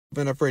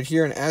Open up right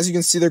here, and as you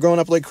can see, they're going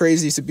up like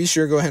crazy, so be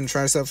sure to go ahead and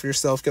try this out for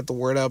yourself, get the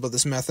word out about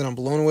this method. I'm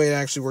blown away it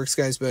actually works,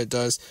 guys, but it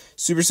does.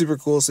 Super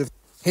cool. So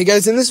hey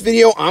guys, in this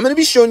video I'm going to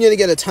be showing you how to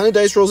get a ton of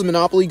dice rolls in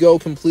Monopoly Go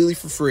completely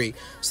for free.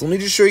 So let me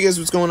just show you guys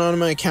what's going on in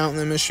my account, and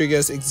then I'm going to show you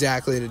guys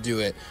exactly how to do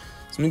it.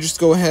 So let me just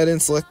go ahead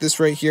and select this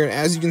right here, and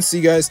as you can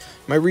see, guys,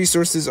 my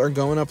resources are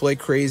going up like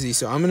crazy.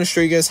 So I'm going to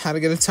show you guys how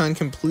to get a ton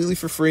completely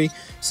for free.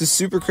 This is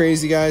super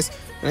crazy, guys,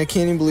 and I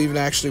can't even believe it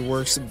actually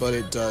works, but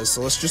it does.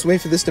 So let's just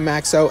wait for this to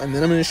max out, and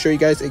then I'm going to show you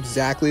guys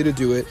exactly how to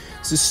do it.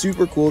 This is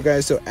super cool,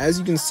 guys. So as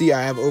you can see,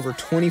 I have over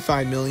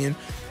 25 million.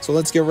 So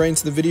let's get right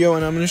into the video,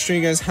 and I'm going to show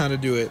you guys how to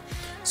do it.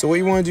 So what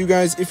you want to do,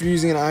 guys, if you're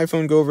using an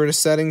iPhone, go over to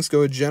settings,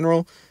 go to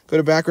general, go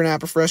to background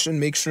app refresh, and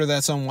make sure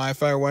that's on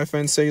Wi-Fi or Wi-Fi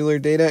and cellular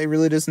data. It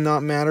really does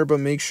not matter, but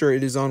make sure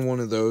it is on one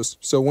of those.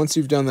 So once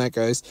you've done that,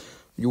 guys,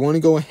 you want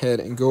to go ahead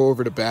and go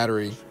over to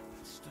battery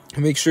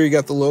and make sure you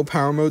got the low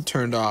power mode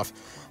turned off.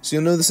 So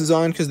you'll know this is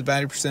on because the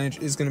battery percentage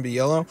is going to be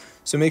yellow.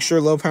 So make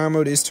sure low power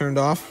mode is turned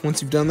off.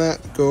 Once you've done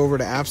that, go over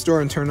to App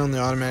Store and turn on the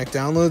automatic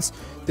downloads.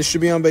 This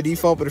should be on by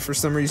default, but if for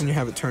some reason you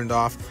have it turned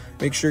off,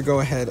 make sure to go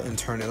ahead and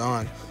turn it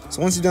on.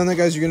 So once you've done that,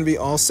 guys, you're going to be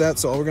all set.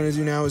 So all we're going to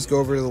do now is go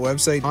over to the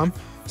website.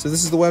 So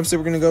this is the website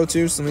we're going to go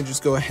to. So let me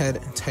just go ahead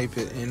and type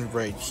it in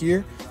right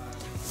here.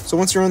 So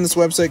once you're on this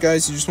website,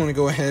 guys, you just want to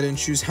go ahead and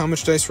choose how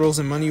much dice rolls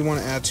and money you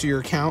want to add to your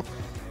account.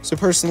 So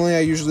personally, I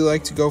usually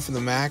like to go for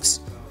the max.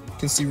 You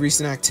can see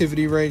recent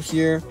activity right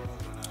here.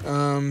 So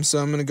I'm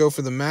going to go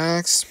for the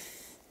max.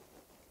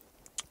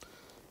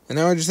 And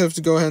now I just have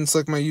to go ahead and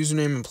select my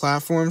username and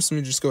platform. So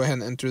let me just go ahead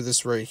and enter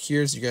this right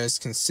here as you guys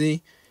can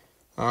see.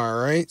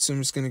 Alright, so I'm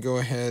just going to go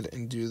ahead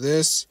and do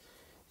this.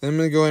 Then I'm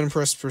going to go ahead and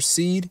press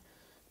proceed.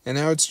 And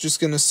now it's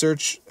just going to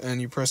search, and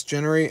you press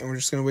generate, and we're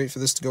just going to wait for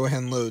this to go ahead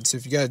and load. So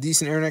if you got a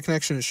decent internet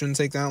connection, it shouldn't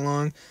take that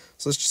long.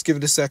 So let's just give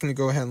it a second to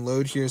go ahead and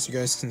load here so you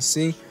guys can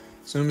see.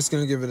 So I'm just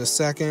going to give it a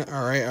second.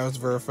 Alright, I was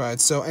verified.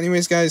 So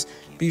anyways, guys,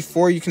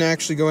 before you can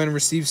actually go ahead and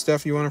receive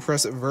stuff, you want to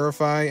press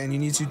verify, and you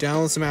need to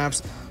download some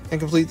apps and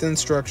complete the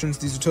instructions.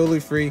 These are totally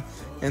free,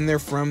 and they're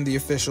from the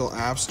official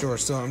App Store.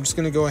 So I'm just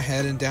going to go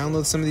ahead and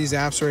download some of these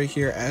apps right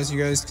here. As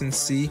you guys can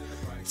see,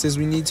 it says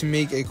we need to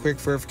make a quick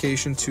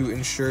verification to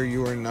ensure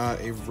you are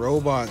not a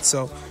robot.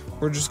 So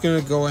we're just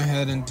going to go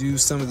ahead and do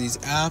some of these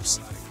apps.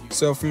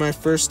 So for my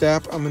first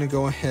app, I'm going to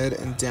go ahead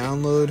and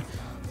download.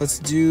 Let's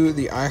do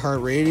the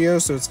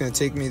iHeartRadio. So it's going to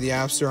take me to the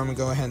App Store. I'm going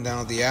to go ahead and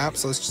download the app.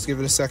 So let's just give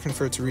it a second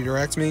for it to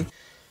redirect me.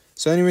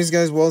 So anyways,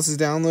 guys, while this is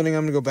downloading,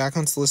 I'm going to go back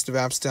onto the list of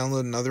apps to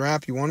download another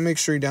app. You want to make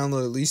sure you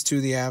download at least 2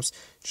 of the apps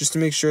just to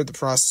make sure the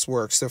process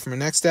works. So for my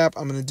next app,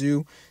 I'm going to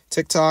do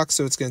TikTok.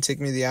 So it's going to take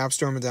me to the App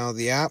Store. I'm going to download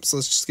the app. So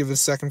let's just give it a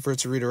second for it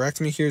to redirect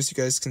me here so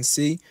you guys can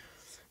see.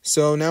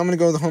 So now I'm going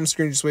to go to the home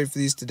screen, just wait for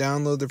these to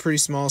download. They're pretty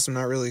small, so I'm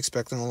not really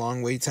expecting a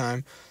long wait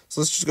time.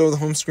 So let's just go to the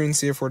home screen and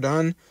see if we're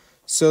done.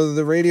 So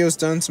the radio's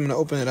done, so I'm going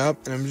to open it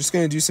up, and I'm just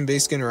going to do some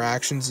basic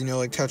interactions, you know,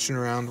 like touching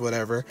around,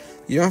 whatever.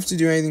 You don't have to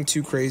do anything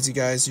too crazy,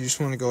 guys. You just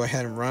want to go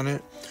ahead and run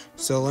it.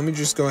 So let me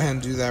just go ahead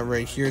and do that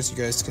right here, as you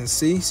guys can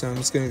see. So I'm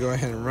just going to go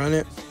ahead and run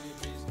it.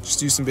 Just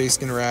do some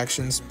basic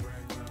interactions.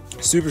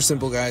 Super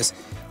simple, guys.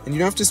 And you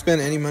don't have to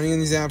spend any money on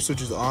these apps,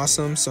 which is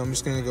awesome. So I'm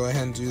just going to go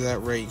ahead and do that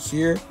right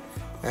here,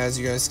 as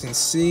you guys can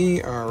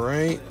see.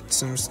 Alright,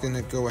 so I'm just going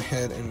to go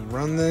ahead and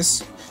run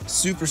this.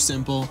 Super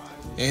simple.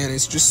 And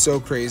it's just so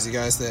crazy,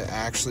 guys, that it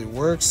actually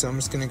works. So I'm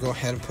just going to go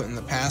ahead and put in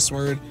the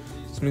password.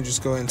 So let me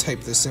just go ahead and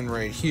type this in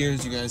right here,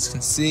 as you guys can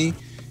see.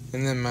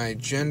 And then my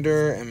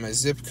gender and my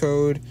zip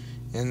code.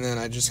 And then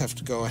I just have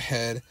to go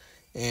ahead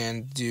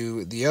and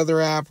do the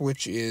other app,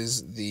 which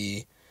is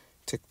the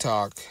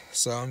TikTok.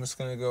 So I'm just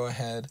going to go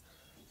ahead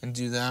and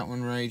do that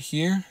one right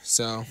here.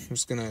 So I'm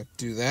just going to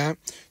do that.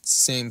 It's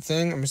the same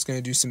thing. I'm just going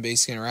to do some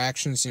basic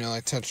interactions, you know,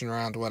 like touching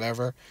around,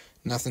 whatever.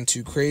 Nothing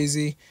too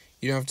crazy.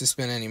 You don't have to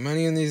spend any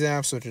money on these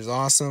apps, which is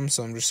awesome.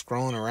 So I'm just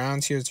scrolling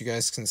around here, as you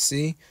guys can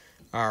see.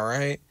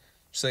 Alright,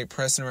 just like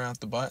pressing around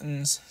the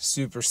buttons.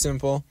 Super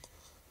simple.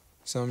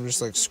 So I'm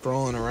just like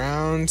scrolling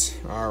around.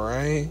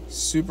 Alright,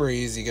 super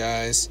easy,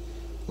 guys.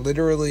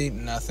 Literally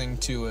nothing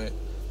to it.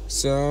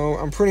 So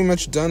I'm pretty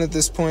much done at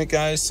this point,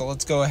 guys. So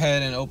let's go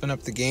ahead and open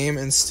up the game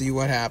and see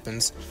what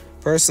happens.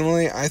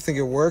 Personally, I think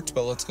it worked,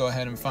 but let's go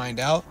ahead and find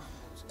out.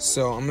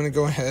 So I'm going to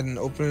go ahead and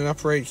open it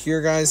up right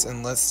here, guys,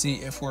 and let's see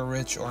if we're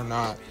rich or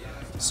not.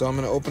 So I'm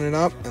going to open it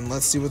up, and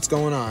let's see what's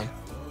going on. So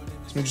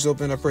let me just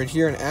open it up right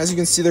here, and as you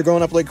can see, they're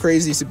going up like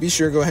crazy, so be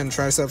sure to go ahead and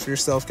try this out for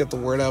yourself, get the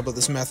word out about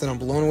this method. I'm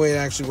blown away it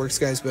actually works,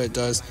 guys, but it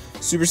does.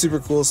 Super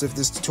cool. So if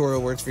this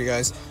tutorial works for you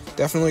guys,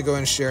 definitely go ahead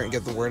and share it and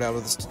get the word out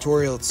about this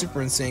tutorial. It's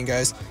super insane,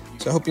 guys.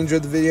 So I hope you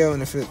enjoyed the video,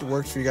 and if it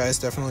worked for you guys,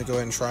 definitely go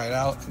ahead and try it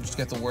out and just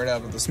get the word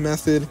out about this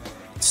method.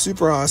 It's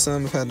super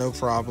awesome. I've had no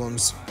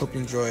problems. Hope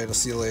you enjoy it. I'll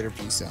see you later.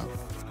 Peace out.